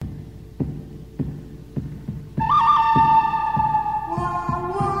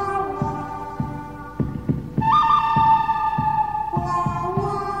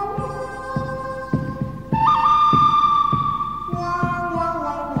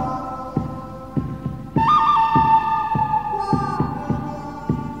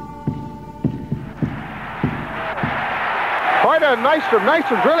good. Nystrom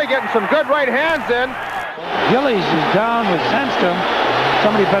really getting some good right hands in. Gillies is down with Sandstrom.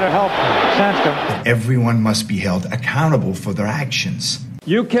 Somebody better help Sandstrom. Everyone must be held accountable for their actions.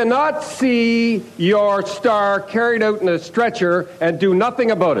 You cannot see your star carried out in a stretcher and do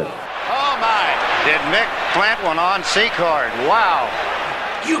nothing about it. Oh, my. Did Mick plant one on C-card? Wow.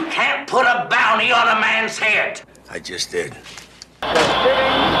 You can't put a bounty on a man's head. I just did. Spinning.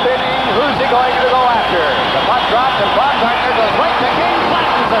 Who's he going to go after? The puck drops and Baumgartner goes right to King,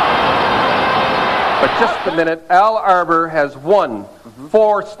 flattens him. But just a minute, Al Arbor has won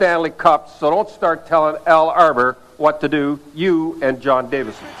 4 Stanley Cups, so don't start telling Al Arbor what to do, you and John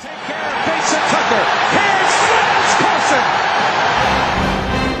Davison. Take care of Mason Tucker. Here's Franz Carlson.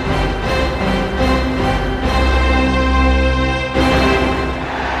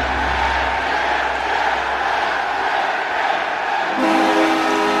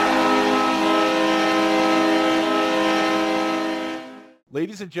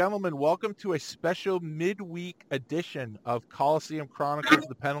 Ladies and gentlemen, welcome to a special midweek edition of Coliseum Chronicles,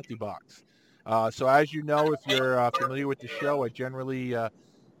 The Penalty Box. So as you know, if you're familiar with the show, I generally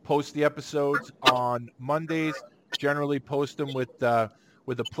post the episodes on Mondays, generally post them with a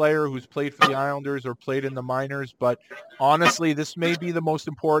player who's played for the Islanders or played in the minors. But honestly, this may be the most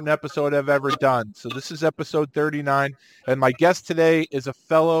important episode I've ever done. So this is episode 39, and my guest today is a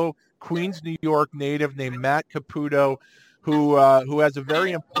fellow Queens, New York native named Matt Caputo, who has a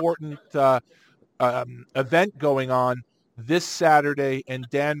very important event going on this Saturday in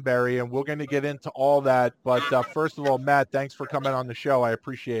Danbury, and we're going to get into all that. But first of all, Matt, thanks for coming on the show. I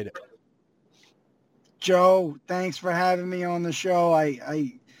appreciate it. Joe, thanks for having me on the show.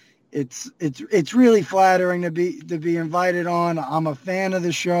 It's really flattering to be invited on. I'm a fan of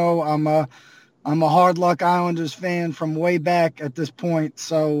the show. I'm a Hard Luck Islanders fan from way back at this point.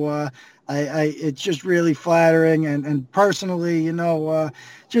 So it's just really flattering, and personally,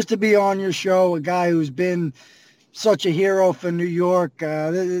 just to be on your show, a guy who's been such a hero for New York.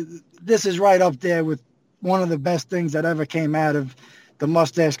 This is right up there with one of the best things that ever came out of the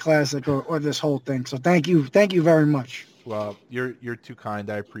Mustache Classic or this whole thing. So thank you very much. Well, you're too kind.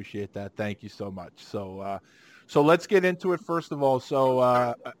 I appreciate that. Thank you so much. So let's get into it first of all.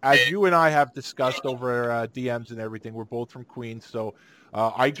 So as you and I have discussed over DMs and everything, we're both from Queens. So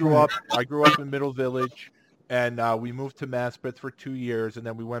I grew up in Middle Village, and we moved to Maspeth for 2 years, and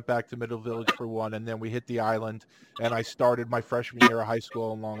then we went back to Middle Village for 1, and then we hit the island, and I started my freshman year of high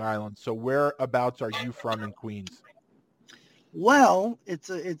school in Long Island. So whereabouts are you from in Queens? Well, it's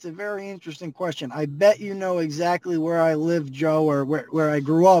a very interesting question. I bet you know exactly where I live, Joe, or where I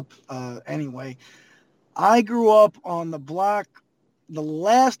grew up. Anyway, I grew up on the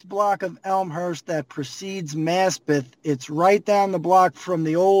last block of Elmhurst that precedes Maspeth. It's right down the block from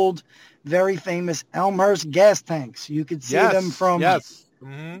the old, very famous Elmhurst gas tanks. You could see them from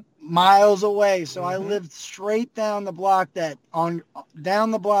miles away. So I lived straight down the block on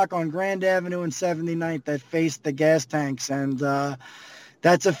Grand Avenue and 79th that faced the gas tanks. And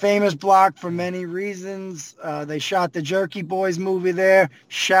that's a famous block for many reasons. They shot the Jerky Boys movie there.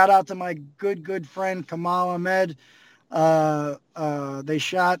 Shout out to my good friend Kamal Ahmed. They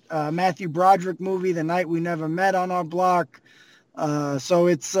shot Matthew Broderick movie, The Night We Never Met, on our block. So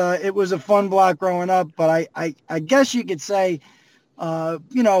it was a fun block growing up, but I guess you could say,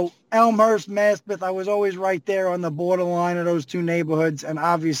 Elmhurst, Maspeth, I was always right there on the borderline of those two neighborhoods. And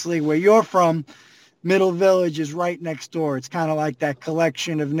obviously where you're from, Middle Village is right next door. It's kind of like that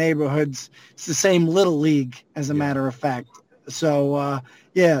collection of neighborhoods. It's the same Little League, as a matter of fact. So,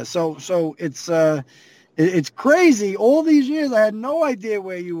 so it's crazy. All these years, I had no idea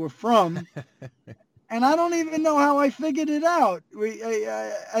where you were from, and I don't even know how I figured it out.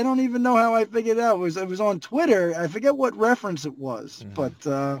 I don't even know how I figured it out. It was on Twitter. I forget what reference it was,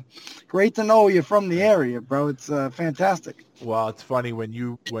 but great to know you're from the area, bro. It's fantastic. Well, it's funny when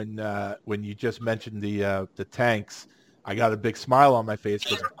you just mentioned the tanks. I got a big smile on my face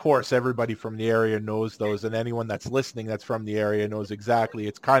because, of course, everybody from the area knows those, and anyone that's listening that's from the area knows exactly.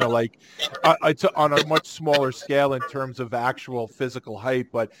 It's kind of like it's on a much smaller scale in terms of actual physical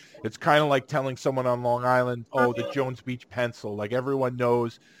height, but it's kind of like telling someone on Long Island, oh, the Jones Beach pencil. Like, everyone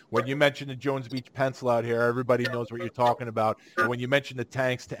knows when you mention the Jones Beach pencil out here, everybody knows what you're talking about. And when you mention the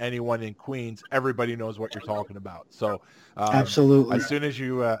tanks to anyone in Queens, everybody knows what you're talking about. So absolutely. As soon as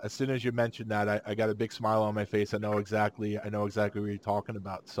you mentioned that, I got a big smile on my face. I know exactly what you're talking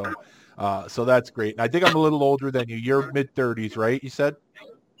about. So that's great. And I think I'm a little older than you. You're mid-30s, right? You said?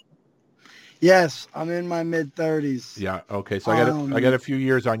 Yes, I'm in my mid-30s. Yeah. Okay. So I got a few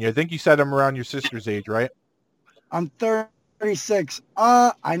years on you. I think you said I'm around your sister's age, right? I'm 36.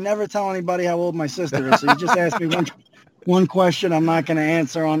 I never tell anybody how old my sister is. So you just asked me one question I'm not going to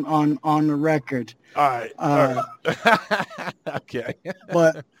answer on the record. All right. Okay.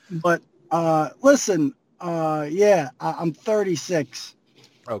 but listen, I'm 36.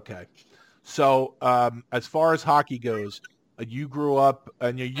 Okay. So as far as hockey goes, you grew up,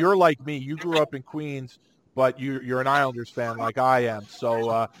 and you're like me. You grew up in Queens, but you're an Islanders fan like I am. So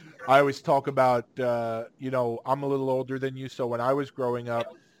I always talk about, I'm a little older than you. So when I was growing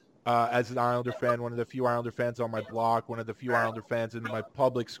up as an Islander fan, one of the few Islander fans on my block, one of the few Islander fans in my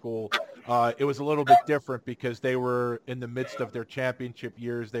public school, it was a little bit different because they were in the midst of their championship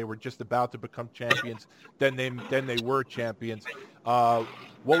years. They were just about to become champions. Then they were champions.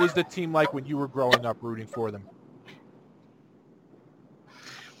 What was the team like when you were growing up rooting for them?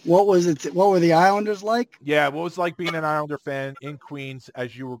 What was it? What were the Islanders like? Yeah, what was it like being an Islander fan in Queens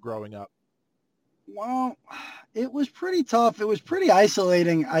as you were growing up? Well, it was pretty tough. It was pretty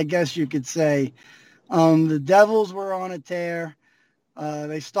isolating, I guess you could say. The Devils were on a tear.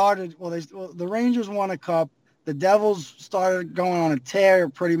 The Rangers won a cup. The Devils started going on a tear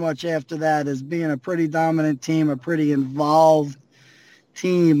pretty much after that as being a pretty dominant team, a pretty involved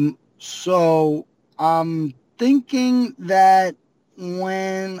team. So I'm thinking that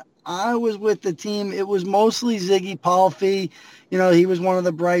when I was with the team, it was mostly Ziggy Palffy. He was one of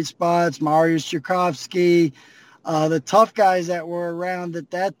the bright spots. Mariusz Tchaikovsky, the tough guys that were around at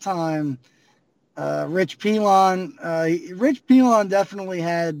that time. Rich Pilon. Rich Pilon definitely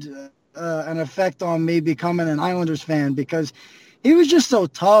had an effect on me becoming an Islanders fan because he was just so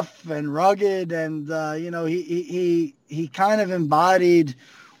tough and rugged, and he kind of embodied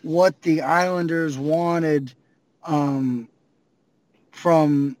what the Islanders wanted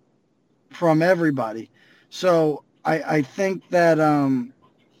from everybody. So I think that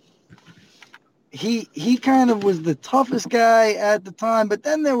he kind of was the toughest guy at the time, but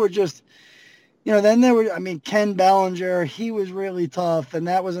then there were just Ken Bellinger, he was really tough, and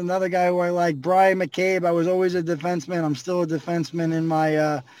that was another guy who I liked. Brian McCabe, I was always a defenseman. I'm still a defenseman in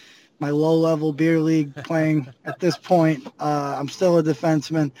my my low-level beer league playing at this point. I'm still a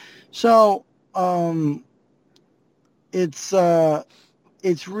defenseman. So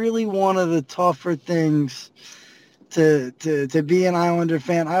it's really one of the tougher things to be an Islander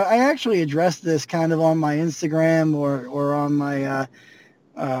fan. I actually addressed this kind of on my Instagram or on my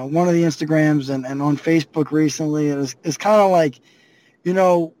one of the Instagrams and on Facebook recently. It's kind of like,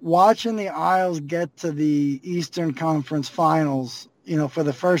 watching the Isles get to the Eastern Conference Finals, for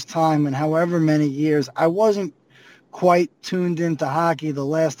the first time in however many years. I wasn't quite tuned into hockey the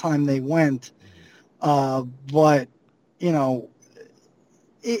last time they went, but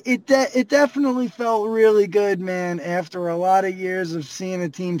it definitely felt really good, man, after a lot of years of seeing a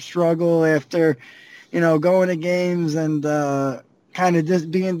team struggle, after, going to games and kind of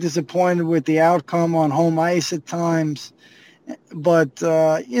just being disappointed with the outcome on home ice at times. But,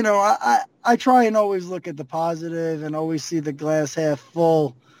 I try and always look at the positive and always see the glass half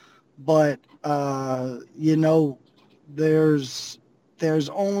full. But, there's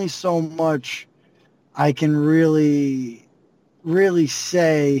only so much I can really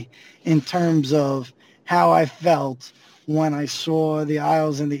say in terms of how I felt when I saw the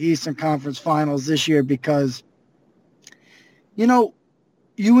Isles in the Eastern Conference Finals this year, because, you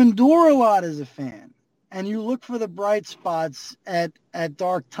endure a lot as a fan and you look for the bright spots at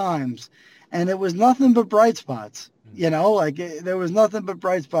dark times, and it was nothing but bright spots. There was nothing but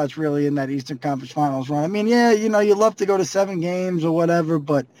bright spots really in that Eastern Conference Finals run. I mean, yeah, you love to go to 7 games or whatever,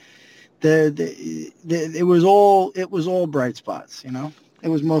 but it was all bright spots. It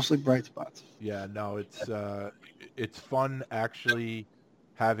was mostly bright spots. Yeah, no, it's fun actually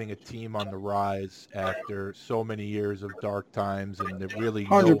having a team on the rise after so many years of dark times and really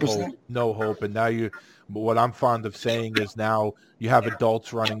 100%. No hope. And now what I'm fond of saying is now you have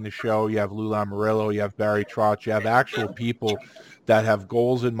adults running the show. You have Lou Lamoriello, you have Barry Trotz, you have actual people that have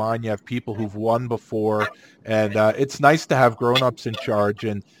goals in mind. You have people who've won before, and it's nice to have grown-ups in charge.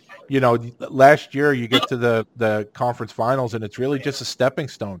 And last year you get to the conference finals, and it's really just a stepping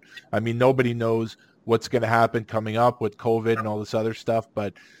stone. I mean, nobody knows what's going to happen coming up with COVID and all this other stuff,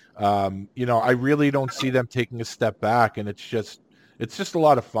 but I really don't see them taking a step back, and it's just a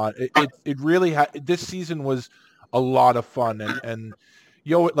lot of fun. It really this season was a lot of fun, and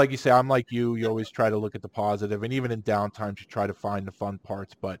like you say, I'm like you always try to look at the positive, and even in downtimes you try to find the fun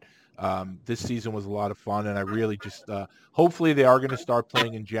parts, but this season was a lot of fun, and I really just hopefully they are going to start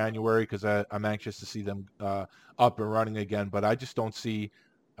playing in January, because I'm anxious to see them up and running again, but I just don't see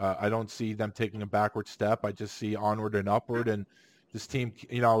them taking a backward step. I just see onward and upward, and this team,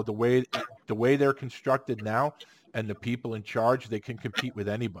 the way they're constructed now and the people in charge, they can compete with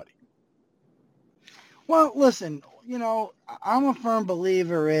anybody. Well, listen, I'm a firm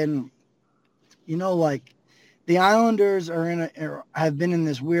believer in, like the Islanders have been in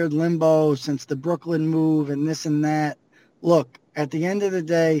this weird limbo since the Brooklyn move and this and that. Look, at the end of the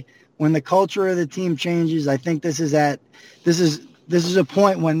day, when the culture of the team changes, I think this is a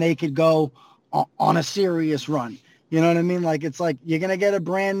point when they could go on a serious run. You know what I mean? Like, it's like you're going to get a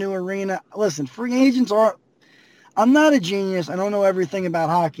brand new arena. Listen, free agents I'm not a genius. I don't know everything about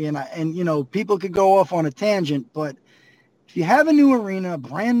hockey, and people could go off on a tangent, but if you have a new arena, a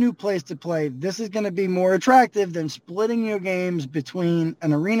brand new place to play, this is going to be more attractive than splitting your games between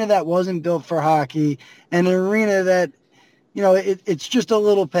an arena that wasn't built for hockey and an arena that, it's just a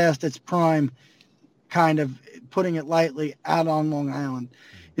little past its prime, kind of putting it lightly, out on Long Island.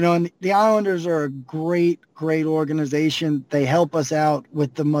 And the Islanders are a great, great organization. They help us out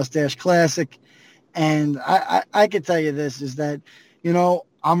with the Mustache Classic. And I could tell you this is that,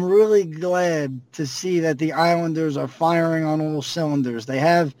 I'm really glad to see that the Islanders are firing on all cylinders. They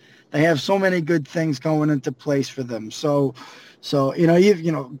have so many good things going into place for them. So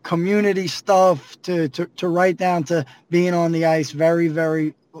you've community stuff to right down to being on the ice. Very,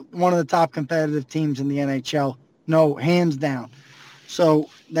 very one of the top competitive teams in the NHL. No, hands down. So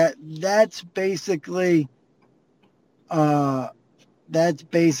that's basically what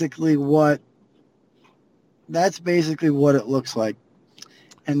it looks like.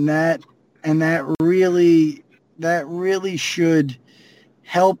 And that really should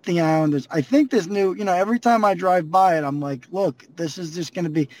help the Islanders. I think this new, every time I drive by it, I'm like, look, this is just going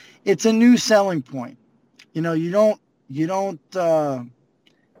to be, it's a new selling point. It's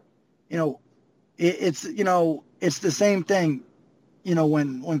the same thing,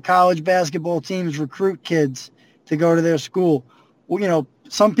 when college basketball teams recruit kids to go to their school. Well,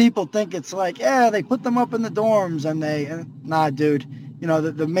 some people think it's like, they put them up in the dorms nah, dude.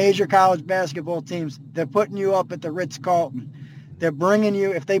 The major college basketball teams, they're putting you up at the Ritz-Carlton. They're bringing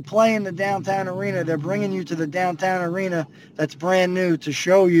you, if they play in the downtown arena, they're bringing you to the downtown arena that's brand new to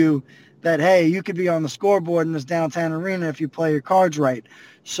show you that, hey, you could be on the scoreboard in this downtown arena if you play your cards right.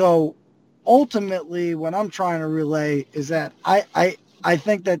 So ultimately, what I'm trying to relay is that I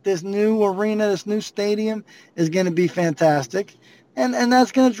think that this new arena, this new stadium is going to be fantastic. And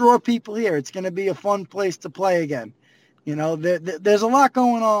that's going to draw people here. It's going to be a fun place to play again. There's a lot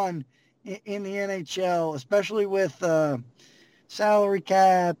going on in the NHL, especially with salary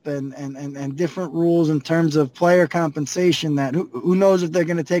cap and different rules in terms of player compensation that who knows if they're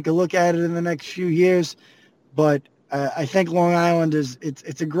going to take a look at it in the next few years. But I think Long Island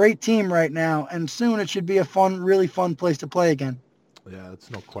it's a great team right now, and soon it should be a really fun place to play again. Yeah, that's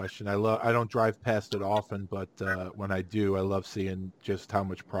no question. I don't drive past it often, but when I do, I love seeing just how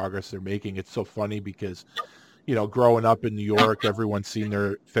much progress they're making. It's so funny because, growing up in New York, everyone's seen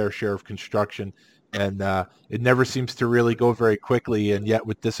their fair share of construction, and it never seems to really go very quickly. And yet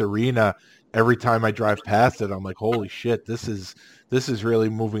with this arena, every time I drive past it, I'm like, holy shit, this is really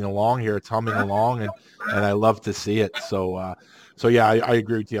moving along here. It's humming along, and I love to see it. So yeah, I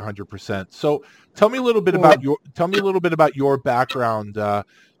agree with you 100%. So tell me a little bit about your background.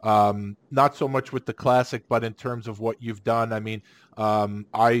 Not so much with the Classic, but in terms of what you've done. I mean,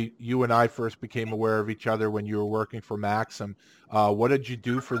 you and I first became aware of each other when you were working for Maxim. What did you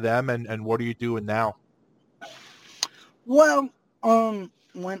do for them, and what are you doing now? Well,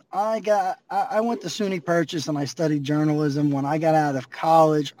 when I went to SUNY Purchase and I studied journalism. When I got out of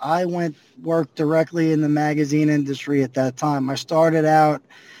college, I worked directly in the magazine industry at that time. I started out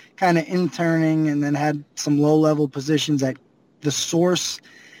kind of interning and then had some low-level positions at The Source,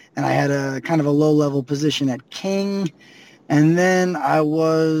 and I had a kind of a low-level position at King. And then I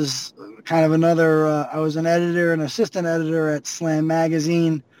was kind of I was an assistant editor at Slam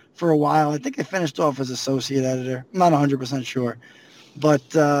Magazine for a while. I think I finished off as associate editor. I'm not 100% sure. But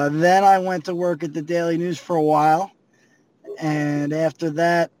then I went to work at the Daily News for a while. And after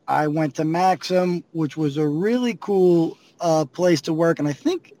that, I went to Maxim, which was a really cool place to work. And I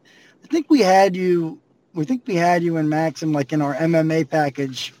think we had you in Maxim, like in our MMA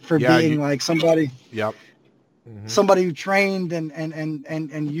package for being like somebody. Yep. Mm-hmm. Somebody who trained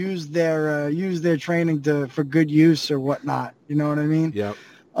and used their training for good use or whatnot. You know what I mean? Yep.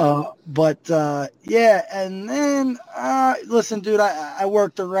 Yeah. And then, listen, dude, I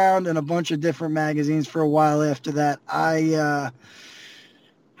worked around in a bunch of different magazines for a while after that. I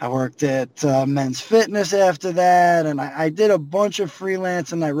worked at Men's Fitness after that, and I did a bunch of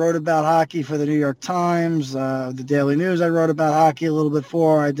freelance, and I wrote about hockey for the New York Times, the Daily News. I wrote about hockey a little bit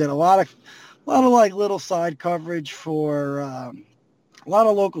for. I did a lot of like little side coverage for a lot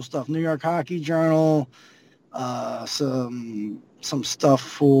of local stuff. New York Hockey Journal, some stuff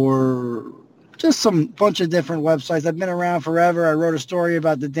for just some bunch of different websites. I've been around forever. I wrote a story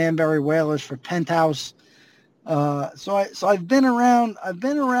about the Danbury Whalers for Penthouse. So I've been around. I've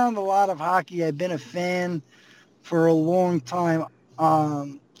been around a lot of hockey. I've been a fan for a long time.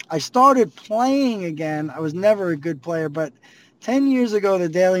 I started playing again. I was never a good player, but 10 years ago, the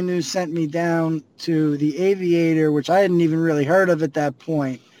Daily News sent me down to the Aviator, which I hadn't even really heard of at that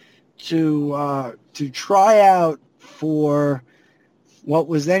point, to try out for what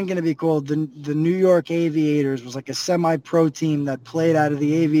was then going to be called the New York Aviators. It was like a semi-pro team that played out of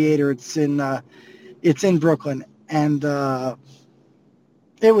the Aviator. It's in Brooklyn, and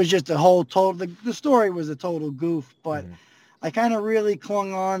it was just a whole total. The story was a total goof, but I kind of really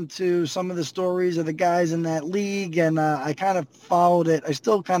clung on to some of the stories of the guys in that league, and I kind of followed it. I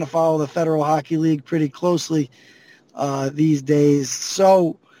still kind of follow the Federal Hockey League pretty closely these days.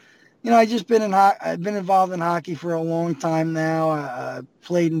 So, I've been involved in hockey for a long time now. I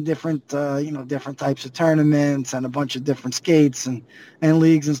played in different types of tournaments and a bunch of different skates and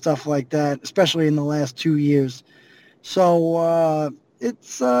leagues and stuff like that, especially in the last 2 years. So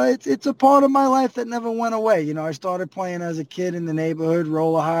it's a part of my life that never went away. I started playing as a kid in the neighborhood,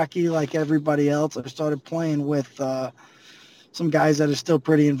 roller hockey, like everybody else. I started playing with some guys that are still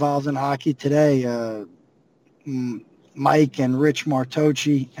pretty involved in hockey today. Mike and Rich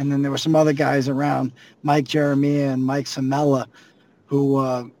Martocci, and then there were some other guys around, Mike Jeremiah and Mike Samella,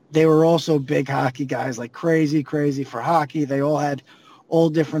 who they were also big hockey guys, like crazy for hockey. They all had all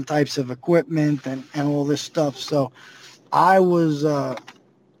different types of equipment and all this stuff. So I was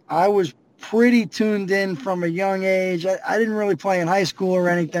pretty tuned in from a young age. I didn't really play in high school or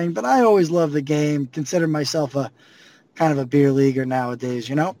anything, but I always loved the game, considered myself a kind of a beer leaguer nowadays,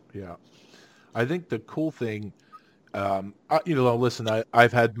 Yeah. I think the cool thing, listen,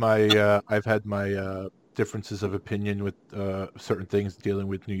 I've had my differences of opinion with certain things dealing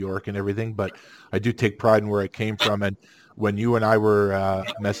with New York and everything, but I do take pride in where I came from. And when you and I were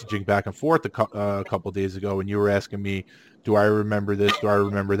messaging back and forth a couple of days ago, and you were asking me, do I remember this? Do I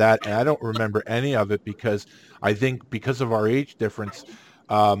remember that? And I don't remember any of it, because I think because of our age difference,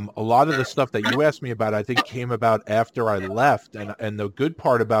 a lot of the stuff that you asked me about, I think came about after I left. And the good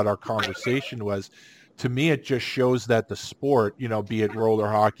part about our conversation was, to me, it just shows that the sport, be it roller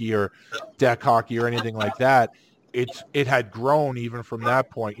hockey or deck hockey or anything like that, it had grown even from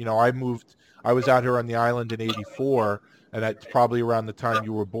that point. I was out here on the island in 84, and that's probably around the time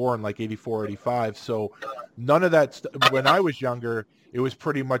you were born, like 84, 85. So none of that, when I was younger, it was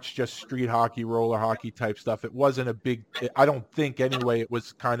pretty much just street hockey, roller hockey type stuff. It wasn't a big, I don't think anyway, it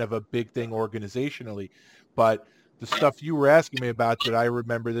was kind of a big thing organizationally. But the stuff you were asking me about, did I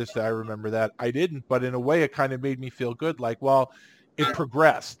remember this, did I remember that? I didn't, but in a way it kind of made me feel good. Like, well, it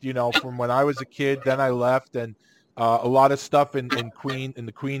progressed, from when I was a kid, then I left, and a lot of stuff in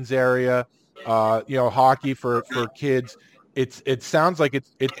the Queens area, hockey for kids. It sounds like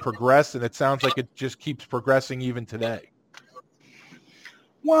it progressed, and it sounds like it just keeps progressing even today.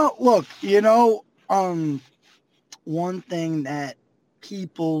 Well, look, one thing that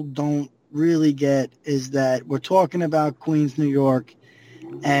people don't really get is that we're talking about Queens, New York,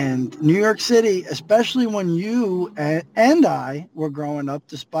 and New York City, especially when you and I were growing up,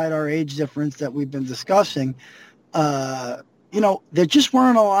 despite our age difference that we've been discussing, there just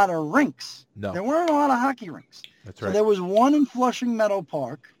weren't a lot of rinks. No. There weren't a lot of hockey rinks. That's right. So there was one in Flushing Meadow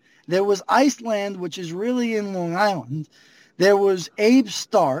Park. There was Iceland, which is really in Long Island. There was Abe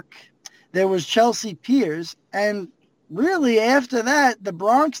Stark. There was Chelsea Piers. And really, after that, the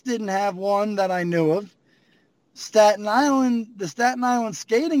Bronx didn't have one that I knew of. Staten Island, the Staten Island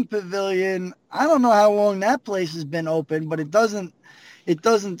Skating Pavilion, I don't know how long that place has been open, but it doesn't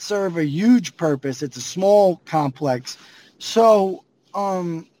serve a huge purpose. It's a small complex. So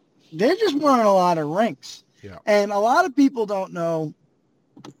there just weren't a lot of rinks. Yeah. And a lot of people don't know,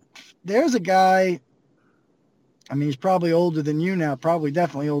 there's a guy, he's probably older than you now,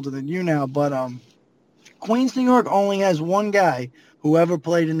 definitely older than you now, but Queens, New York only has one guy who ever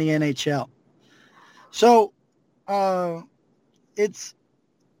played in the NHL. So it's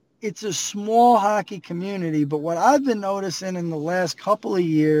a small hockey community, but what I've been noticing in the last couple of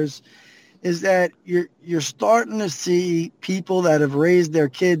years is that you're starting to see people that have raised their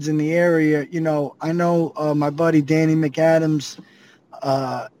kids in the area. I know my buddy Danny McAdams,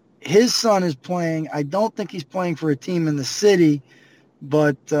 his son is playing. I don't think he's playing for a team in the city,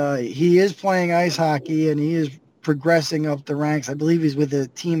 but he is playing ice hockey, and he is progressing up the ranks. I believe he's with a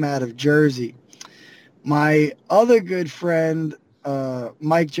team out of Jersey. My other good friend,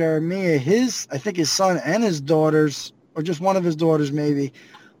 Mike Jeremiah, I think his son and his daughters, or just one of his daughters maybe,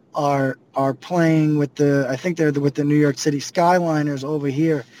 are playing with I think they're with the New York City Skyliners over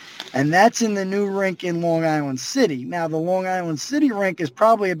here, and that's in the new rink in Long Island City. Now, the Long Island City rink is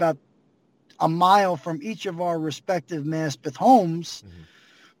probably about a mile from each of our respective Maspeth homes,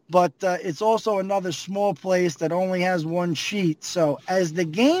 but it's also another small place that only has one sheet. So as the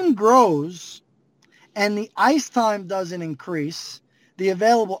game grows and the ice time doesn't increase, the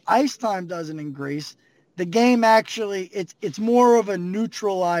available ice time doesn't increase, the game actually, it's more of a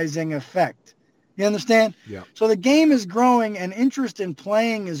neutralizing effect. You understand? Yeah. So the game is growing and interest in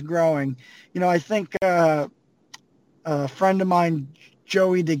playing is growing. You know, I think a friend of mine,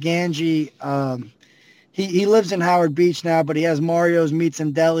 Joey DeGangi, he lives in Howard Beach now, but he has Mario's Meats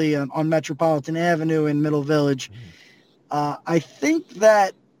and Deli on Metropolitan Avenue in Middle Village. I think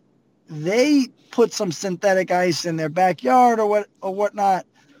that they put some synthetic ice in their backyard or whatnot.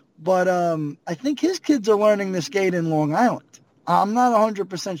 But I think his kids are learning to skate in Long Island. I'm not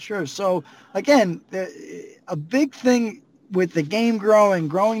 100% sure. So, again, a big thing with the game growing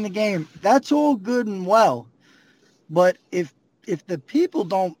the game, that's all good and well. But if the people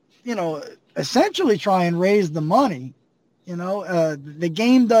don't, essentially try and raise the money, the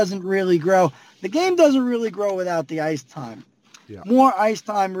game doesn't really grow. The game doesn't really grow without the ice time. Yeah. More ice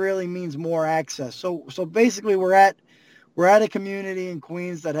time really means more access. So basically we're at a community in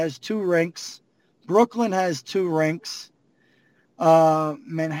Queens that has 2 rinks. Brooklyn has 2 rinks.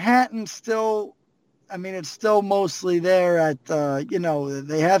 Manhattan still, it's still mostly there at,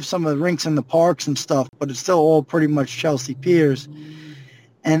 they have some of the rinks in the parks and stuff, but it's still all pretty much Chelsea Piers.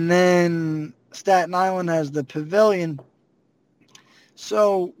 And then Staten Island has the Pavilion.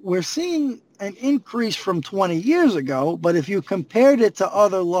 So we're seeing an increase from 20 years ago, but if you compared it to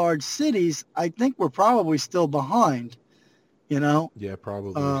other large cities, I think we're probably still behind. Yeah,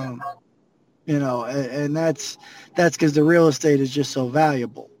 probably. And that's because the real estate is just so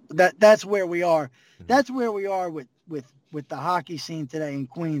valuable. That's where we are. That's where we are with the hockey scene today in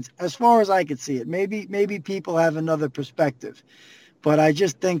Queens, as far as I could see it. Maybe people have another perspective, but I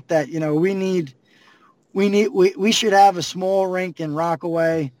just think that we should have a small rink in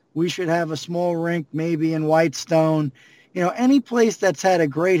Rockaway. We should have a small rink maybe in Whitestone. Any place that's had a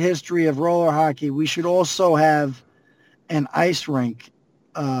great history of roller hockey, we should also have an ice rink,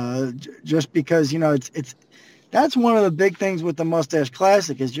 just because it's that's one of the big things with the Mustache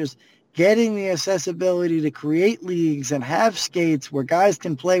Classic is just getting the accessibility to create leagues and have skates where guys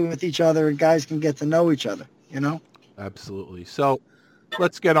can play with each other and guys can get to know each other. Absolutely. So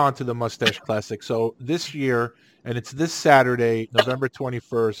let's get on to the Mustache Classic. So this year, and it's this Saturday, November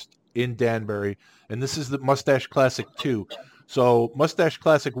 21st in Danbury, and this is the Mustache Classic 2. So Mustache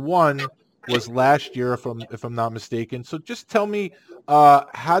Classic 1 was last year, if I'm not mistaken. So just tell me,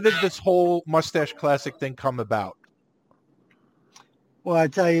 how did this whole Mustache Classic thing come about? Well, I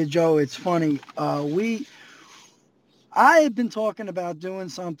tell you, Joe, it's funny. I had been talking about doing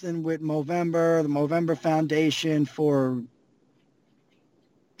something with Movember, the Movember Foundation for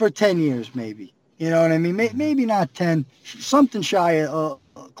 10 years, maybe. You know what I mean? Maybe not 10, something shy of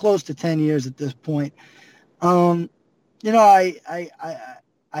close to 10 years at this point. I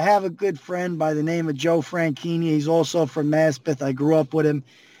have a good friend by the name of Joe Franchini. He's also from Maspeth. I grew up with him,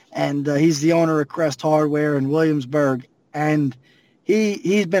 and he's the owner of Crest Hardware in Williamsburg. And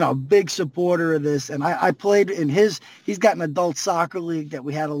he's been a big supporter of this. And I played in he's got an adult soccer league that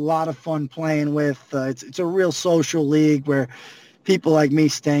we had a lot of fun playing with. It's a real social league where people like me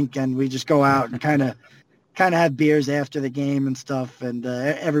stink, and we just go out and kind of have beers after the game and stuff, and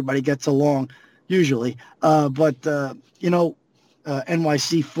everybody gets along usually.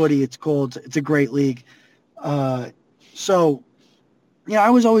 NYC Footy, it's called. It's a great league. I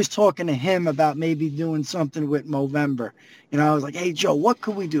was always talking to him about maybe doing something with Movember. I was like, hey, Joe, what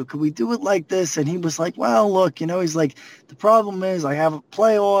could we do? Could we do it like this? And he was like, well, look, he's like, the problem is I have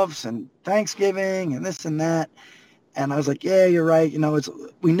playoffs and Thanksgiving and this and that. And I was like, yeah, you're right.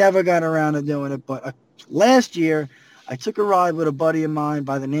 We never got around to doing it. But last year, I took a ride with a buddy of mine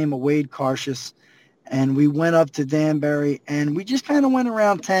by the name of Wade Karshus. And we went up to Danbury, and we just kind of went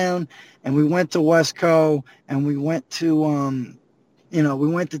around town, and we went to Westco, and we went to, we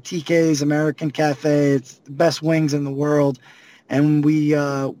went to TK's American Cafe. It's the best wings in the world. And we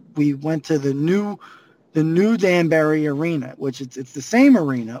went to the new Danbury Arena, which it's the same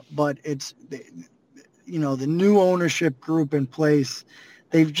arena, but it's, the new ownership group in place.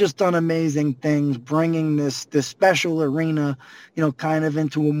 They've just done amazing things, bringing this special arena, kind of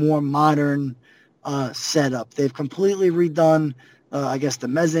into a more modern setup. They've completely redone, the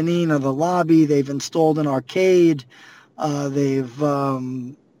mezzanine or the lobby. They've installed an arcade. They've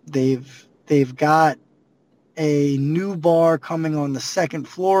got a new bar coming on the second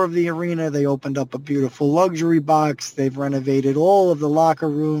floor of the arena. They opened up a beautiful luxury box. They've renovated all of the locker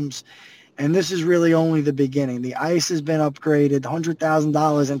rooms. And this is really only the beginning. The ice has been upgraded,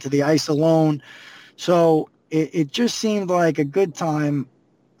 $100,000 into the ice alone. So it just seemed like a good time,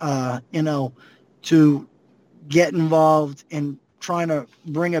 to get involved in trying to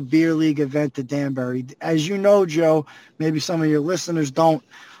bring a beer league event to Danbury. As you know, Joe, maybe some of your listeners don't.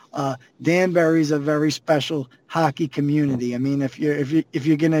 Danbury's a very special hockey community. I mean, if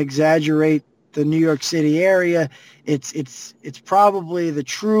you're going to exaggerate the New York City area, it's probably the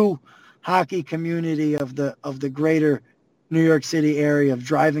true hockey community of the greater New York City area, of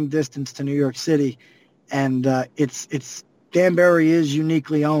driving distance to New York City, and it's Danbury is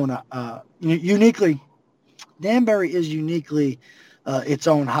uniquely owned. Danbury is uniquely its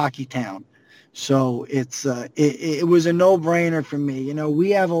own hockey town. So it was a no-brainer for me. You know, we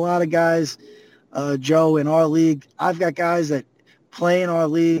have a lot of guys, Joe, in our league. I've got guys that play in our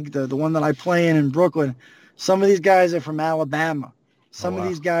league, the one that I play in Brooklyn. Some of these guys are from Alabama. Some of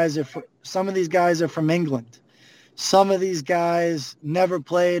these guys are from England. Some of these guys never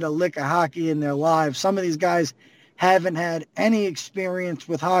played a lick of hockey in their lives. Some of these guys haven't had any experience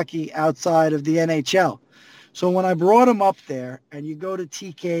with hockey outside of the NHL. So when I brought them up there, and you go to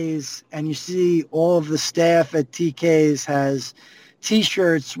TK's and you see all of the staff at TK's has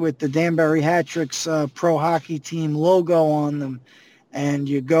T-shirts with the Danbury Hat-Tricks pro hockey team logo on them, and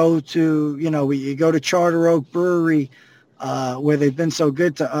you go to Charter Oak Brewery, where they've been so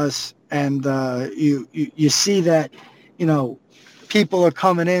good to us, and you see that, people are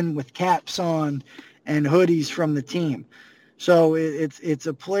coming in with caps on and hoodies from the team. So it's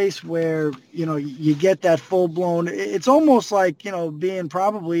a place where, you get that full-blown, it's almost like, being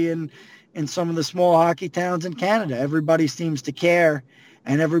probably in some of the small hockey towns in Canada. Everybody seems to care,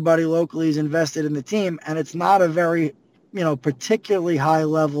 and everybody locally is invested in the team, and it's not a very, particularly high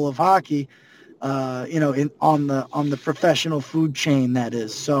level of hockey, on the professional food chain, that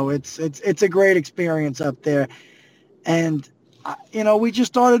is. So it's a great experience up there. And, we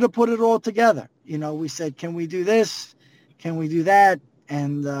just started to put it all together. We said, can we do this? Can we do that?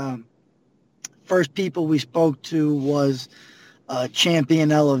 And first people we spoke to was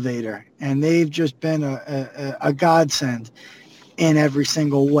Champion Elevator, and they've just been a godsend in every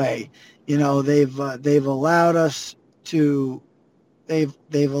single way. They've allowed us to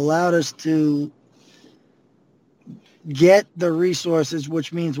get the resources,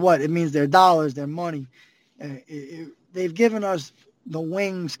 which means what? It means their dollars, their money. They've given us the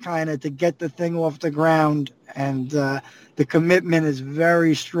wings kind of to get the thing off the ground, and the commitment is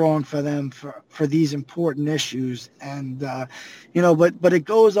very strong for them for these important issues. And but it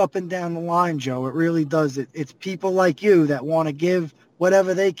goes up and down the line, Joe. It really does. It's people like you that want to give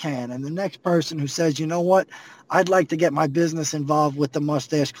whatever they can, and the next person who says, you know what, I'd like to get my business involved with the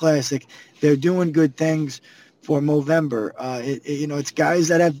Mustache Classic. They're doing good things for Movember. It's guys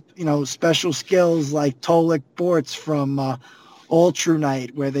that have special skills, like Tolik Bortz from All True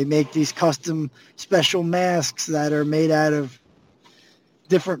Night, where they make these custom special masks that are made out of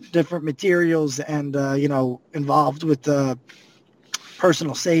different materials and involved with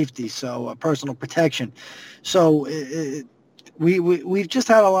personal safety, so personal protection. So we've just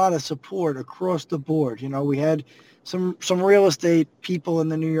had a lot of support across the board. We had some real estate people in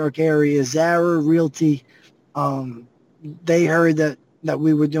the New York area, Zara Realty. They heard that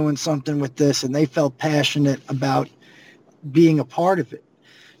we were doing something with this, and they felt passionate about being a part of it.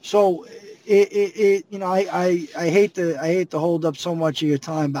 So I hate to hold up so much of your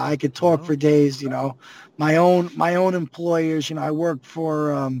time, but I could talk for days. My own employers. I work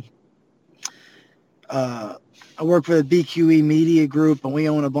for the BQE Media Group, and we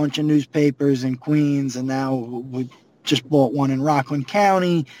own a bunch of newspapers in Queens, and now we just bought one in Rockland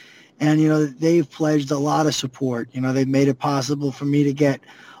County. And, they've pledged a lot of support. They've made it possible for me to get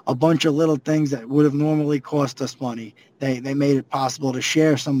a bunch of little things that would have normally cost us money. They made it possible to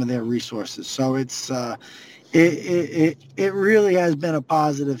share some of their resources. So it's it really has been a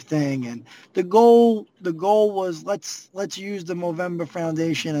positive thing. And the goal was let's use the Movember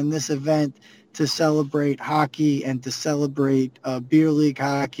Foundation and this event to celebrate hockey and to celebrate beer league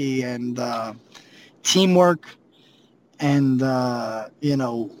hockey and teamwork. And,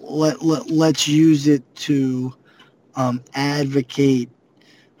 let's use it to advocate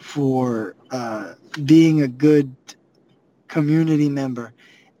for being a good community member,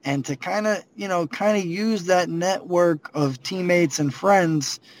 and to kind of use that network of teammates and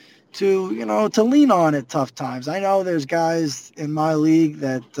friends to lean on at tough times. I know there's guys in my league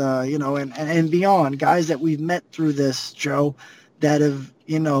that, and beyond, guys that we've met through this, Joe, that have,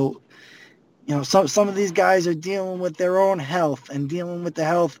 You know, some of these guys are dealing with their own health and dealing with the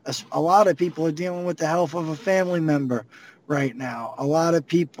health. A lot of people are dealing with the health of a family member right now. A lot of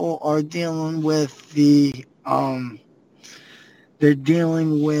people are dealing with they're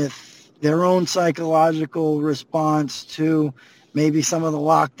dealing with their own psychological response to maybe some of the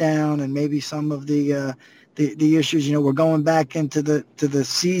lockdown and maybe some of the issues. You know, we're going back into the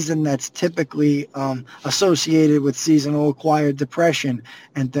season that's typically associated with seasonal acquired depression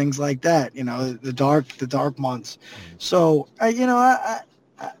and things like that. You know, the dark months. So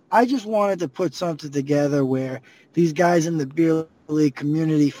I just wanted to put something together where these guys in the beer league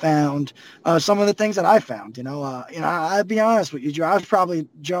community found some of the things that I found. I'll be honest with you, Joe. I was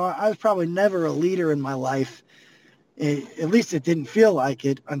probably never a leader in my life. At least it didn't feel like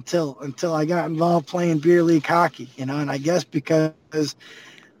it until I got involved playing beer league hockey, and I guess because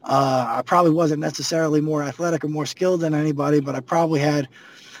I probably wasn't necessarily more athletic or more skilled than anybody, but I probably had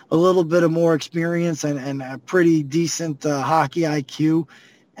a little bit of more experience and a pretty decent hockey IQ,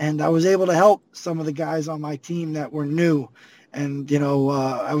 and I was able to help some of the guys on my team that were new, and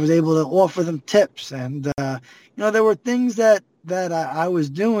I was able to offer them tips, and there were things that I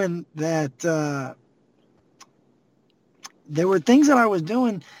was doing that. There were things that I was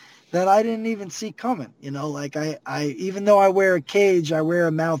doing that I didn't even see coming. Like I even though I wear a cage, I wear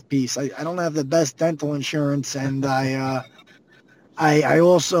a mouthpiece. I don't have the best dental insurance, and I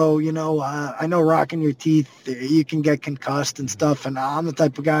also, I know rocking your teeth, you can get concussed and stuff, and I'm the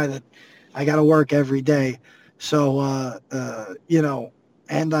type of guy that I got to work every day. So,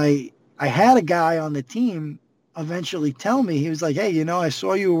 and I had a guy on the team eventually tell me, he was like, hey, I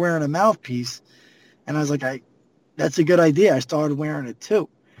saw you were wearing a mouthpiece, and I was like, that's a good idea. I started wearing it too,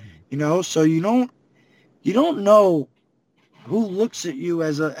 so you don't know who looks at you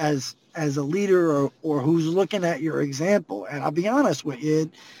as a leader or who's looking at your example. And I'll be honest with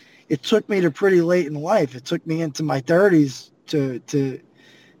you, it took me to pretty late in life. It took me into my 30s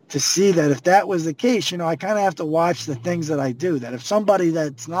to see that if that was the case, I kind of have to watch the things that I do, that if somebody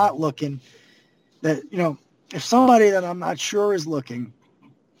that's not looking, that, if somebody that I'm not sure is looking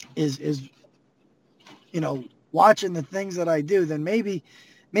is watching the things that I do, then maybe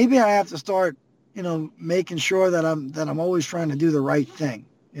I have to start, making sure that I'm always trying to do the right thing,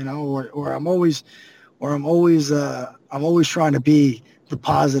 or I'm always trying to be the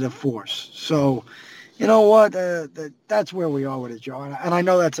positive force. So, you know what, that's where we are with it, Joe. And I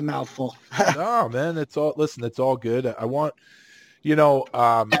know that's a mouthful. No, man, it's all good. I want,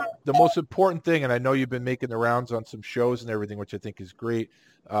 the most important thing, and I know you've been making the rounds on some shows and everything, which I think is great.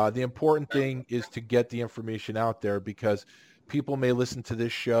 The important thing is to get the information out there, because people may listen to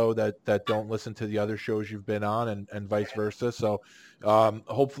this show that don't listen to the other shows you've been on, and vice versa. So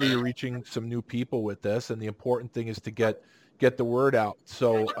hopefully you're reaching some new people with this, and the important thing is to get the word out.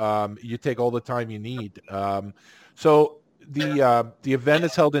 So you take all the time you need. So the event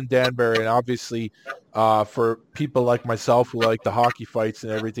is held in Danbury, and obviously for people like myself who like the hockey fights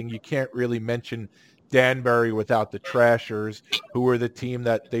and everything, you can't really mention Danbury without the Trashers, who were the team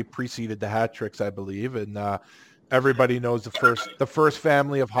that they preceded the Hat Tricks, I believe. And everybody knows the first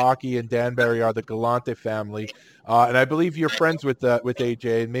family of hockey in Danbury are the Galante family. And I believe you're friends with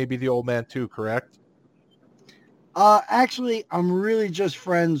AJ and maybe the old man too, correct? Actually, I'm really just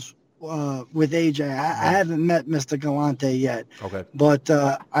friends with AJ. I haven't met Mr. Galante yet. Okay. But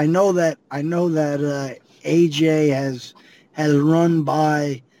I know that AJ has run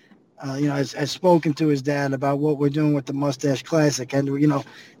by, has spoken to his dad about what we're doing with the Mustache Classic, and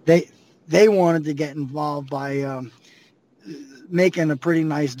they wanted to get involved by making a pretty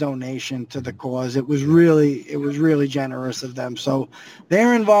nice donation to the cause. It was really generous of them. So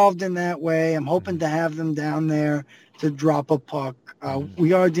they're involved in that way. I'm hoping to have them down there to drop a puck.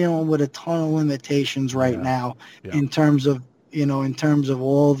 We are dealing with a ton of limitations right now in terms of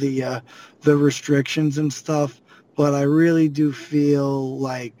all the restrictions and stuff. But I really do feel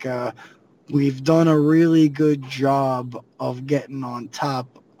like we've done a really good job of getting on top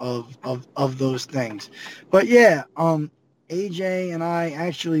of those things. But yeah, AJ and I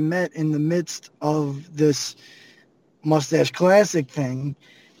actually met in the midst of this Mustache Classic thing,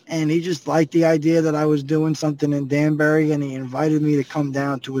 and he just liked the idea that I was doing something in Danbury, and he invited me to come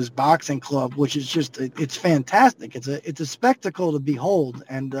down to his boxing club, which is it's fantastic. It's a spectacle to behold,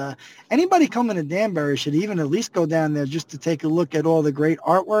 and anybody coming to Danbury should even at least go down there just to take a look at all the great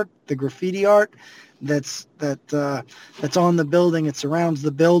artwork, the graffiti art that's on the building. It surrounds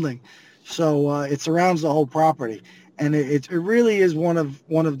the building, so it surrounds the whole property. And it really is one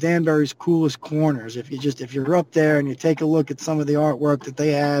of Danbury's coolest corners. If you're up there and you take a look at some of the artwork that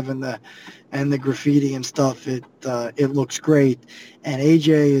they have and the graffiti and stuff, it looks great. And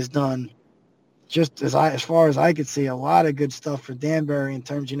AJ has done just as far as I could see, a lot of good stuff for Danbury in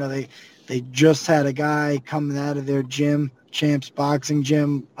terms, they just had a guy coming out of their gym, Champs Boxing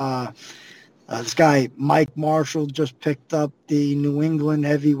Gym. This guy, Mike Marshall, just picked up the New England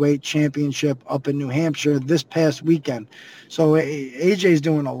Heavyweight Championship up in New Hampshire this past weekend. So AJ's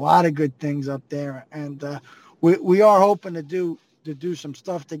doing a lot of good things up there, and we are hoping to do some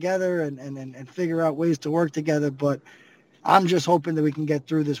stuff together and figure out ways to work together. But I'm just hoping that we can get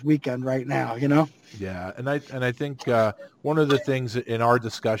through this weekend right now, Yeah, and I think one of the things in our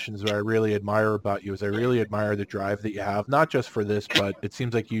discussions that I really admire about you is I really admire the drive that you have, not just for this, but it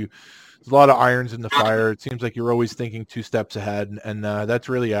seems like there's a lot of irons in the fire. It seems like you're always thinking 2 steps ahead, and that's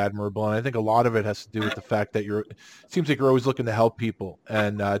really admirable. And I think a lot of it has to do with the fact that it seems like you're always looking to help people.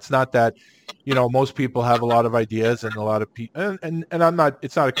 And it's not that, most people have a lot of ideas and a lot of people, and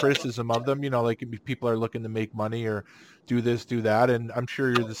it's not a criticism of them, like people are looking to make money or do this, do that. And I'm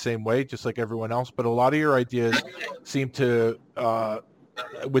sure you're the same way, just like everyone else. But a lot of your ideas seem to,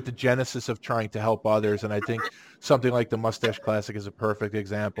 with the genesis of trying to help others. And I think something like the Mustache Classic is a perfect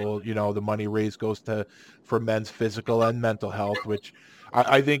example. The money raised goes for men's physical and mental health, which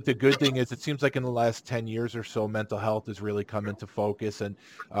I think the good thing is it seems like in the last 10 years or so, mental health has really come into focus, and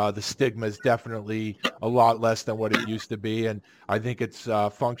the stigma is definitely a lot less than what it used to be. And I think it's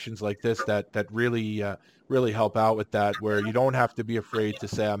functions like this that really help out with that, where you don't have to be afraid to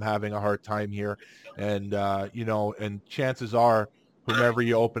say, I'm having a hard time here. And, and chances are, whomever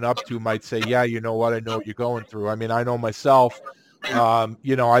you open up to might say, yeah, you know what, I know what you're going through. I mean, I know myself, I've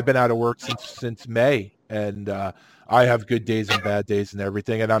been out of work since May, and I have good days and bad days and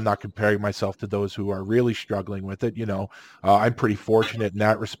everything. And I'm not comparing myself to those who are really struggling with it. I'm pretty fortunate in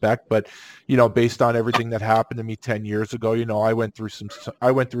that respect, but, based on everything that happened to me 10 years ago, I went through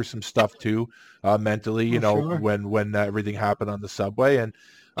some stuff too, mentally, Sure. when everything happened on the subway. And,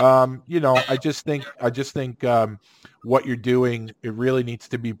 I just think what you're doing, it really needs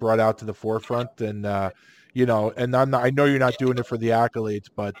to be brought out to the forefront. And, and I know you're not doing it for the accolades,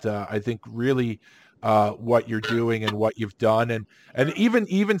 but I think really what you're doing and what you've done, and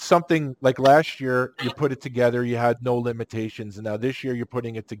even something like last year, you put it together, you had no limitations, and now this year you're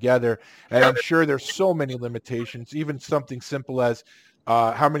putting it together, and I'm sure there's so many limitations, even something simple as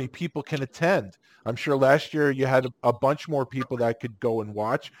how many people can attend. I'm sure last year you had a bunch more people that could go and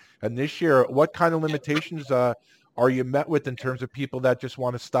watch, and this year, what kind of limitations are you met with in terms of people that just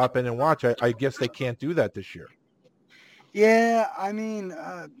want to stop in and watch? I guess they can't do that this year. Yeah, I mean,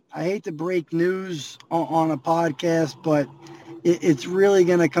 I hate to break news on a podcast, but it's really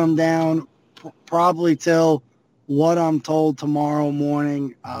going to come down probably till what I'm told tomorrow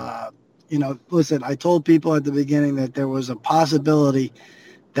morning. Listen, I told people at the beginning that there was a possibility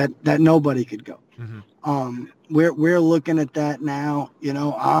that nobody could go. Mm-hmm. We're looking at that now.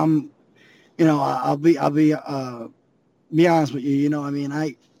 I'll be honest with you.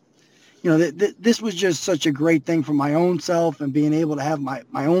 This was just such a great thing for my own self, and being able to have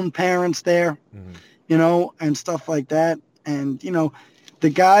my own parents there, mm-hmm. And stuff like that. And,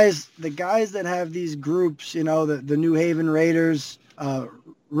 the guys that have these groups, the New Haven Raiders,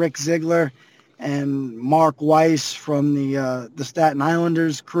 Rick Ziegler and Mark Weiss from the Staten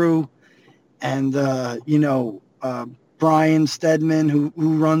Islanders crew, and, Brian Stedman,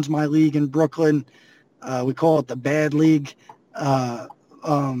 who runs my league in Brooklyn. We call it the Bad League. The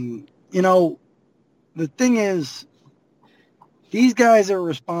thing is, these guys are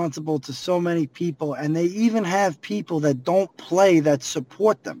responsible to so many people, and they even have people that don't play that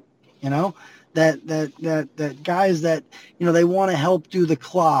support them, that guys that, they want to help do the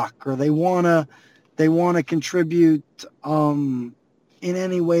clock, or they want to contribute in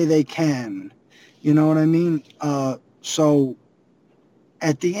any way they can. You know what I mean? So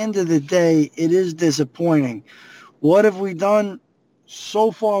at the end of the day, it is disappointing. What have we done?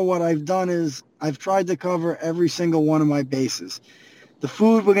 So far, what I've done is I've tried to cover every single one of my bases. The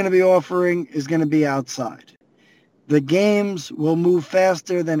food we're going to be offering is going to be outside. The games will move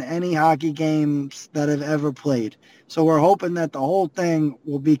faster than any hockey games that I've ever played. So we're hoping that the whole thing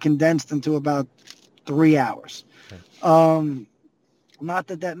will be condensed into about 3 hours. Okay. Not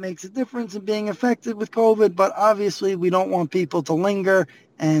that makes a difference in being affected with COVID, but obviously we don't want people to linger,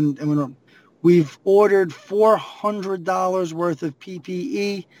 and we've ordered $400 worth of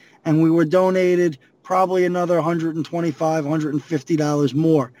PPE, and we were donated probably another $125, $150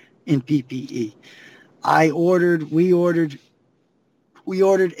 more in PPE. We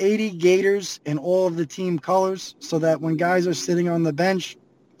ordered 80 gaiters in all of the team colors, so that when guys are sitting on the bench,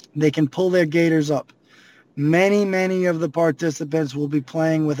 they can pull their gaiters up. Many of the participants will be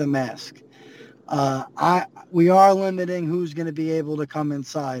playing with a mask. We are limiting who's going to be able to come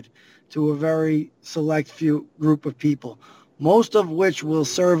inside. to a very select few group of people, most of which will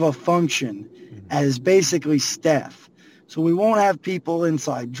serve a function as basically staff. So we won't have people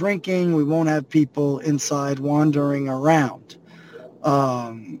inside drinking. We won't have people inside wandering around.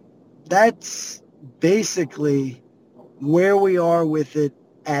 That's basically where we are with it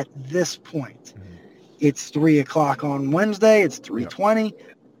at this point. It's 3:00 on Wednesday. It's 3:20.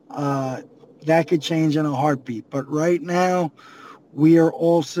 That could change in a heartbeat. But right now, we are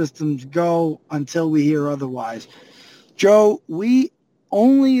all systems go until we hear otherwise. Joe, we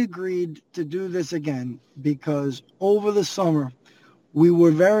only agreed to do this again because over the summer, we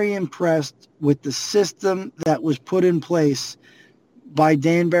were very impressed with the system that was put in place by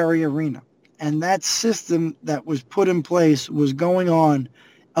Danbury Arena. And that system that was put in place was going on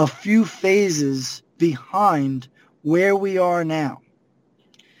a few phases behind where we are now.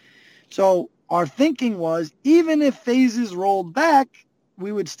 So our thinking was, even if phases rolled back,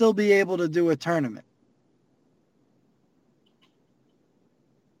 we would still be able to do a tournament.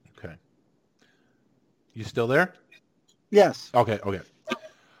 Okay. You still there? Yes. Okay.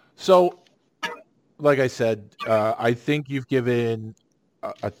 So, like I said, I think you've given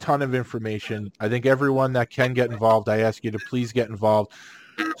a ton of information. I think everyone that can get involved, I ask you to please get involved.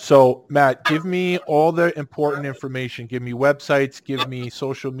 So, Matt, give me all the important information. Give me websites. Give me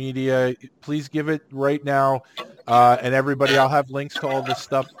social media. Please give it right now. And everybody, I'll have links to all this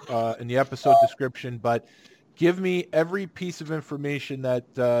stuff in the episode description. But give me every piece of information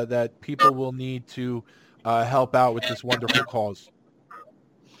that people will need to help out with this wonderful cause.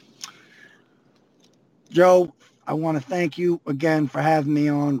 Joe, I want to thank you again for having me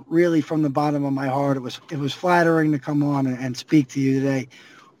on. Really, from the bottom of my heart, it was flattering to come on and speak to you today.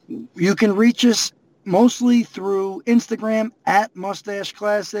 You can reach us mostly through Instagram at Mustache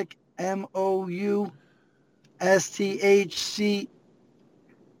Classic, MOUSTHCE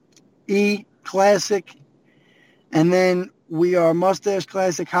Classic, and then we are Mustache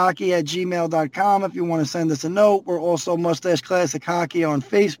Classic Hockey at gmail.com if you want to send us a note. We're also Mustache Classic Hockey on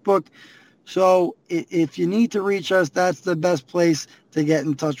Facebook. So if you need to reach us, that's the best place to get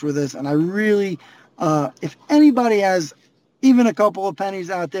in touch with us. And I really, if anybody has even a couple of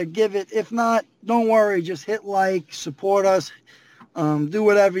pennies out there, give it. If not, don't worry. Just hit like, support us, do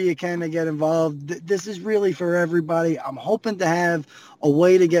whatever you can to get involved. This is really for everybody. I'm hoping to have a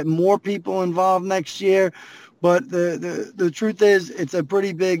way to get more people involved next year. But the truth is, it's a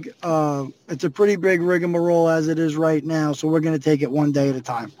pretty big rigmarole as it is right now. So we're going to take it one day at a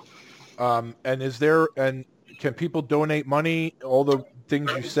time. And can people donate money, all the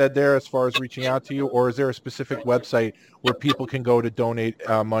things you said there as far as reaching out to you, or is there a specific website where people can go to donate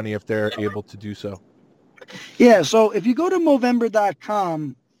money if they're able to do so? Yeah, so if you go to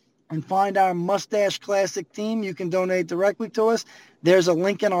Movember.com and find our Mustache Classic team, you can donate directly to us. There's a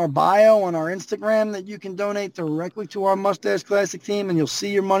link in our bio on our Instagram that you can donate directly to our Mustache Classic team, and you'll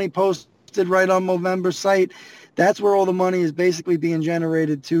see your money posted right on Movember's site. That's where all the money is basically being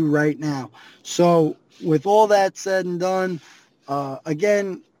generated to right now. So with all that said and done,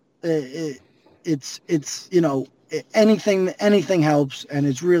 again, it's anything helps, and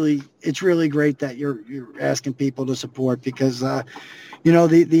it's really great that you're asking people to support because the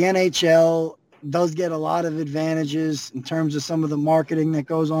NHL does get a lot of advantages in terms of some of the marketing that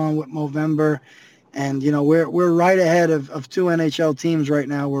goes on with Movember, and we're right ahead of two NHL teams right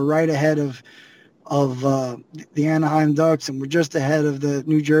now. We're right ahead of the Anaheim Ducks, and we're just ahead of the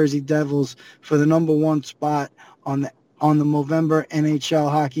New Jersey Devils for the number one spot on the Movember NHL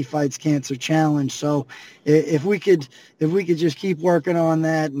Hockey Fights Cancer Challenge. So if we could just keep working on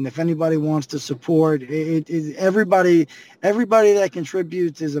that, and if anybody wants to support everybody that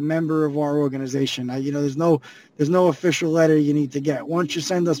contributes is a member of our organization. There's no official letter you need to get. Once you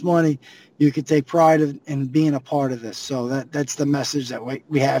send us money, you can take pride in being a part of this. So that's the message that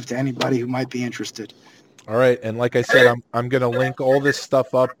we have to anybody who might be interested. All right, and like I said, I'm going to link all this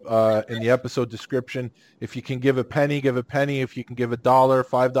stuff up in the episode description. If you can give a penny, give a penny. If you can give $1,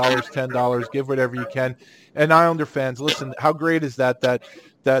 $5, $10, give whatever you can. And Islander fans, listen, how great is that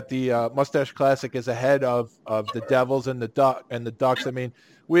the Mustache Classic is ahead of the Devils and the Ducks? I mean,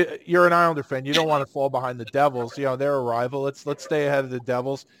 you're an Islander fan. You don't want to fall behind the Devils. They're a rival. Let's stay ahead of the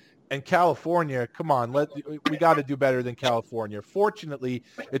Devils. And California, come on, we got to do better than California. Fortunately,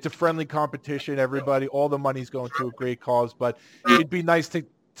 it's a friendly competition. Everybody, all the money's going to a great cause, but it'd be nice to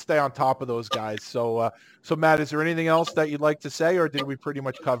stay on top of those guys. So Matt, is there anything else that you'd like to say, or did we pretty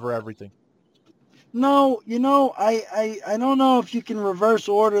much cover everything? No, I don't know if you can reverse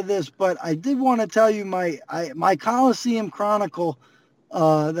order this, but I did want to tell you my Coliseum Chronicle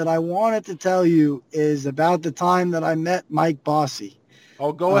that I wanted to tell you is about the time that I met Mike Bossy.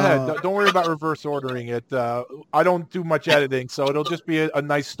 Oh, go ahead. Don't worry about reverse ordering it. I don't do much editing, so it'll just be a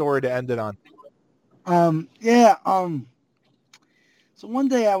nice story to end it on. So one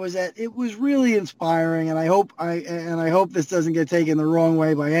day it was really inspiring, and I hope this doesn't get taken the wrong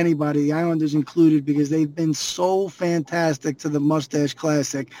way by anybody, the Islanders included, because they've been so fantastic to the Mustache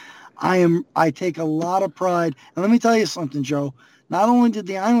Classic. I take a lot of pride, and let me tell you something, Joe. Not only did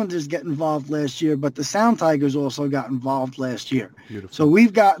the Islanders get involved last year, but the Sound Tigers also got involved last year. Beautiful. So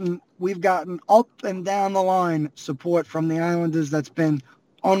we've gotten up and down the line support from the Islanders that's been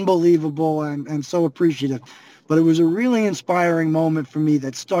unbelievable and so appreciative. But it was a really inspiring moment for me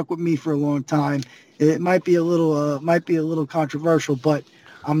that stuck with me for a long time. It might be a little controversial, but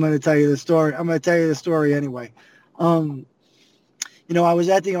I'm going to tell you the story. I'm going to tell you the story anyway. I was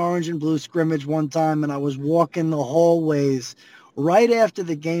at the Orange and Blue scrimmage one time, and I was walking the hallways right after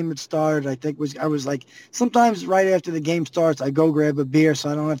the game had started. I was like, sometimes right after the game starts, I go grab a beer so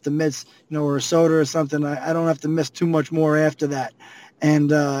I don't have to miss, or a soda or something. I don't have to miss too much more after that,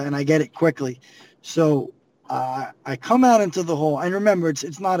 and I get it quickly. So I come out into the hall, and remember,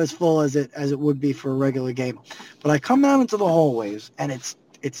 it's not as full as it would be for a regular game, but I come out into the hallways, and it's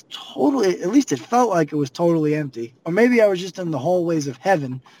totally, at least it felt like it was totally empty, or maybe I was just in the hallways of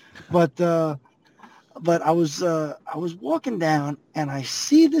heaven, but I was walking down, and I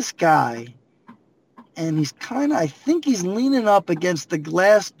see this guy, and I think he's leaning up against the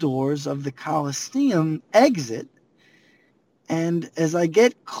glass doors of the Coliseum exit. And as I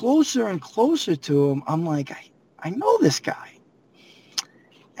get closer and closer to him, I'm like, I know this guy.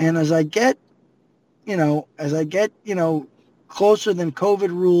 And as I get closer than COVID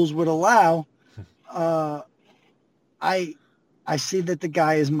rules would allow, I see that the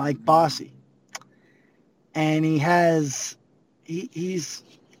guy is Mike Bossy. And he's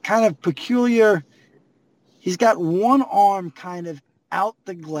kind of peculiar. He's got one arm kind of out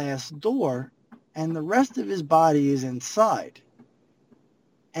the glass door, and the rest of his body is inside.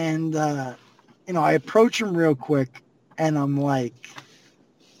 And, I approach him real quick, and I'm like,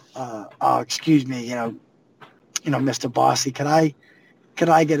 excuse me, Mr. Bossy, could I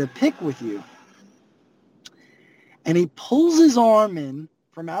get a pic with you? And he pulls his arm in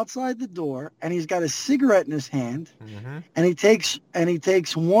from outside the door, and he's got a cigarette in his hand, mm-hmm. and he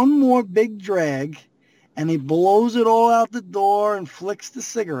takes one more big drag, and he blows it all out the door and flicks the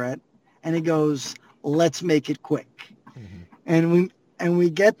cigarette, and he goes, "Let's make it quick." Mm-hmm. And we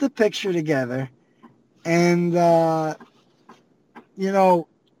get the picture together, and I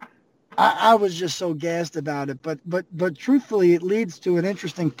was just so gassed about it. But truthfully, it leads to an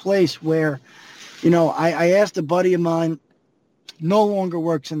interesting place where, I asked a buddy of mine, no longer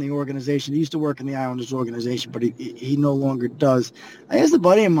works in the organization. He used to work in the Islanders organization, but he no longer does. I asked a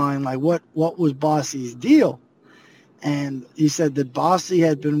buddy of mine, like, what was Bossy's deal? And he said that Bossy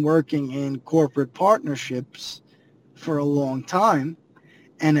had been working in corporate partnerships for a long time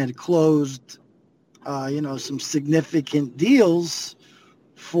and had closed, some significant deals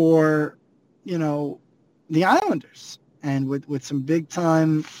for, the Islanders and with some big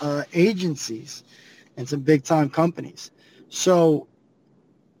time agencies and some big time companies. So,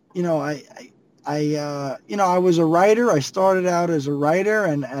 I was a writer. I started out as a writer,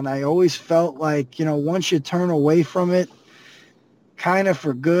 and I always felt like, once you turn away from it kind of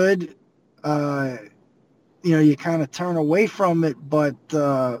for good, you kind of turn away from it. But,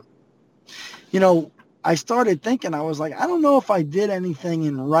 I started thinking, I was like, I don't know if I did anything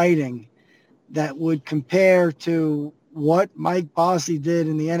in writing that would compare to what Mike Bossy did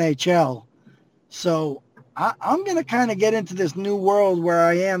in the NHL. So I'm going to kind of get into this new world where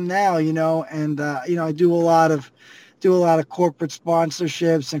I am now, and, I do a lot of corporate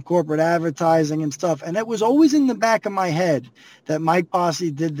sponsorships and corporate advertising and stuff. And it was always in the back of my head that Mike Bossy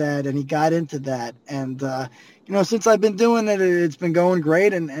did that, and he got into that. And, since I've been doing it, it's been going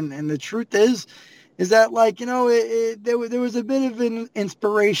great. And the truth is that, like, there was a bit of an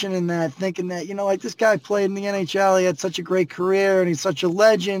inspiration in that, thinking that, like, this guy played in the NHL. He had such a great career, and he's such a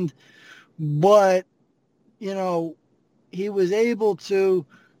legend. But, he was able to,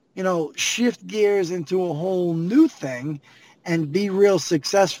 shift gears into a whole new thing and be real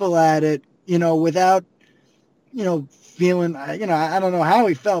successful at it, without, feeling, I don't know how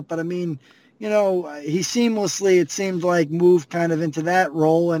he felt, but I mean, he seamlessly, it seemed like, moved kind of into that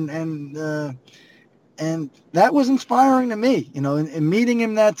role. And that was inspiring to me, and meeting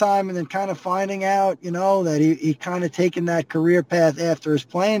him that time, and then kind of finding out, that he kind of taken that career path after his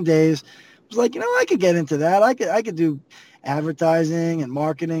playing days. It was like, I could get into that. I could do advertising and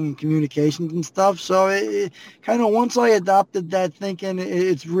marketing and communications and stuff. So it kind of, once I adopted that thinking,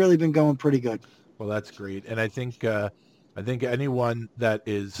 it's really been going pretty good. Well, that's great. And I think I think anyone that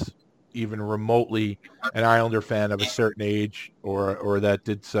is even remotely an Islander fan of a certain age or that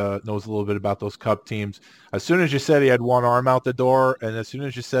knows a little bit about those Cup teams, as soon as you said he had one arm out the door and as soon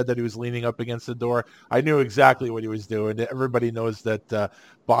as you said that he was leaning up against the door, I knew exactly what he was doing. Everybody knows that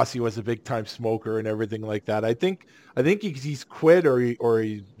Bossy was a big-time smoker and everything like that. I think he's quit or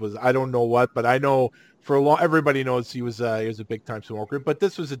he was, I don't know what, but I know for a long, everybody knows he was a big-time smoker. But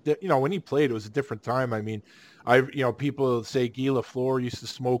this was when he played, it was a different time. I mean, people say Guy Lafleur used to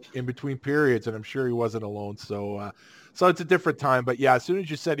smoke in between periods, and I'm sure he wasn't alone. So it's a different time. But yeah, as soon as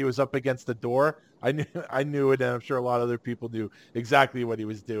you said he was up against the door, I knew it, and I'm sure a lot of other people knew exactly what he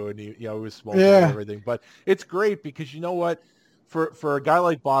was doing. He was smoking and everything. But it's great because you know what, for a guy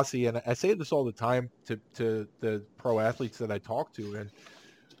like Bossy, and I say this all the time to the pro athletes that I talk to,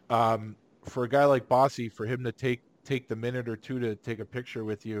 and for a guy like Bossy, for him to take the minute or two to take a picture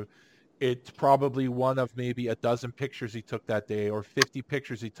with you, it's probably one of maybe a dozen pictures he took that day or 50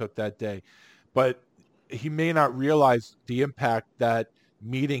 pictures he took that day. But he may not realize the impact that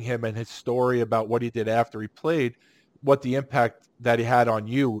meeting him and his story about what he did after he played, what the impact that he had on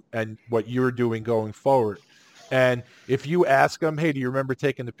you and what you're doing going forward. And if you ask him, hey, do you remember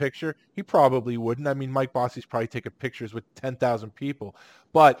taking the picture? He probably wouldn't. I mean, Mike Bossy's probably taking pictures with 10,000 people.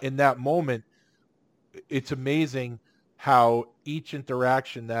 But in that moment, it's amazing how each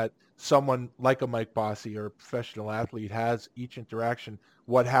interaction that someone like a Mike Bossy or a professional athlete has, each interaction,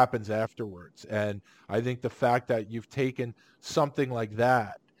 what happens afterwards. And I think the fact that you've taken something like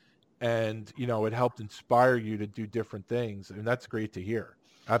that and, it helped inspire you to do different things, and that's great to hear.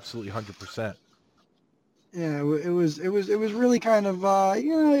 Absolutely 100%. Yeah, it was really kind of,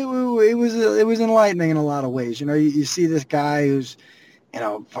 it was enlightening in a lot of ways. You see this guy who's,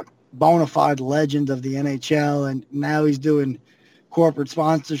 bona fide legend of the NHL, and now he's doing corporate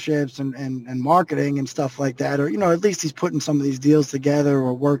sponsorships and marketing and stuff like that, or at least he's putting some of these deals together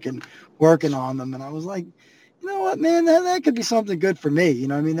or working on them. And I was like, you know what, man, that could be something good for me.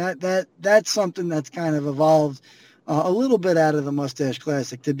 That's something that's kind of evolved a little bit out of the Mustache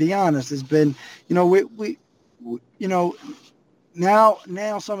Classic. To be honest, has been, we now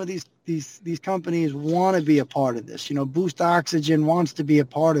some of these companies want to be a part of this. Boost Oxygen wants to be a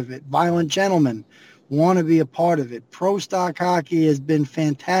part of it. Violent Gentlemen want to be a part of it. Pro Stock Hockey has been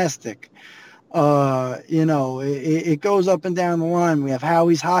fantastic. It goes up and down the line. We have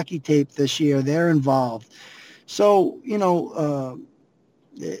Howie's Hockey Tape this year. They're involved. So,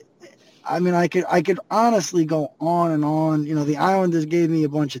 I could honestly go on and on. The Islanders gave me a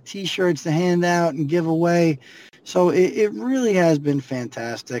bunch of T-shirts to hand out and give away. So it really has been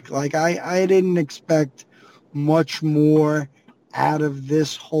fantastic. Like I didn't expect much more out of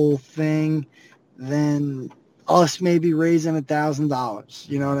this whole thing than us maybe raising $1,000.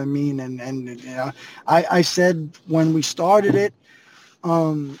 You know what I mean? And I said when we started it,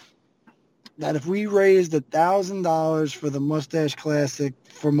 that if we raised $1,000 for the Mustache Classic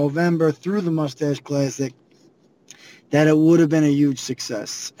for Movember through the Mustache Classic, that it would have been a huge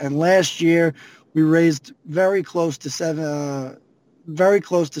success. And last year we raised very close to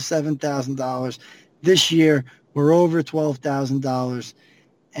 $7,000. This year we're over $12,000.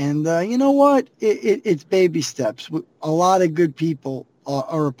 And you know what? It's baby steps. A lot of good people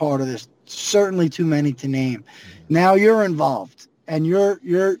are a part of this. Certainly too many to name. Now you're involved. And you're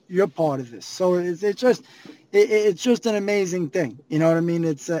part of this, so it's just an amazing thing. You know what I mean?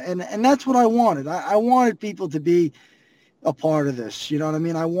 It's and that's what I wanted. I wanted people to be a part of this. You know what I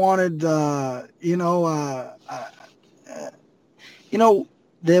mean? I wanted there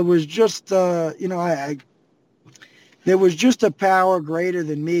was just there was just a power greater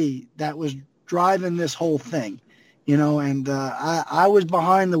than me that was driving this whole thing. And I was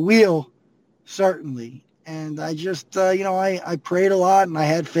behind the wheel, certainly. And I just, I prayed a lot, and I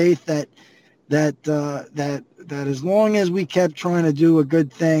had faith that as long as we kept trying to do a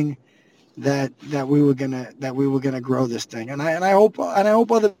good thing, that we were gonna grow this thing. And I hope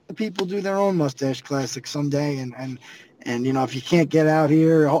other people do their own Mustache Classic someday. And if you can't get out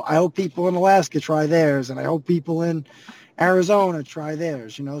here, I hope people in Alaska try theirs, and I hope people in Arizona try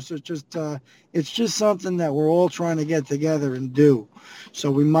theirs. So it's just something that we're all trying to get together and do.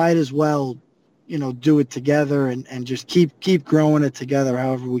 So we might as well, do it together and just keep growing it together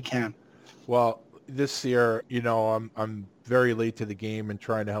however we can. Well, this year, I'm very late to the game and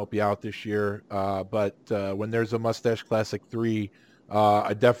trying to help you out this year. But when there's a Mustache Classic 3,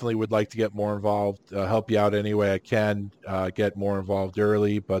 I definitely would like to get more involved, help you out any way I can, get more involved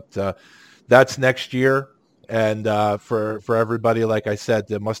early. But that's next year. And for everybody, like I said,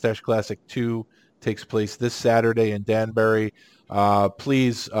 the Mustache Classic 2 takes place this Saturday in Danbury.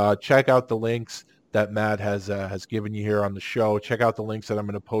 Please check out the links. that Matt has given you here on the show. Check out the links that I'm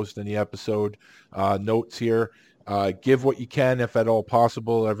going to post in the episode notes here. Give what you can if at all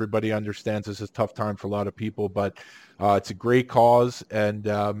possible. Everybody understands this is a tough time for a lot of people, but it's a great cause. And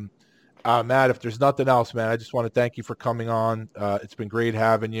Matt, if there's nothing else, man, I just want to thank you for coming on. It's been great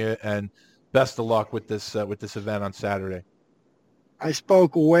having you, and best of luck with this event on Saturday. I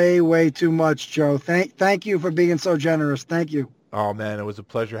spoke way too much, Joe. Thank you for being so generous. Thank you. Oh man, it was a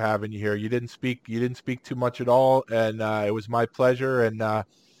pleasure having you here. You didn't speak too much at all, and it was my pleasure. And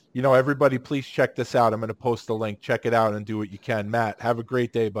everybody, please check this out. I'm going to post the link. Check it out and do what you can. Matt, have a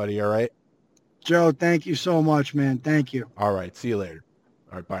great day, buddy. All right. Joe, thank you so much, man. Thank you. All right. See you later.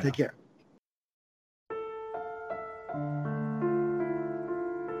 All right. Bye. Take care.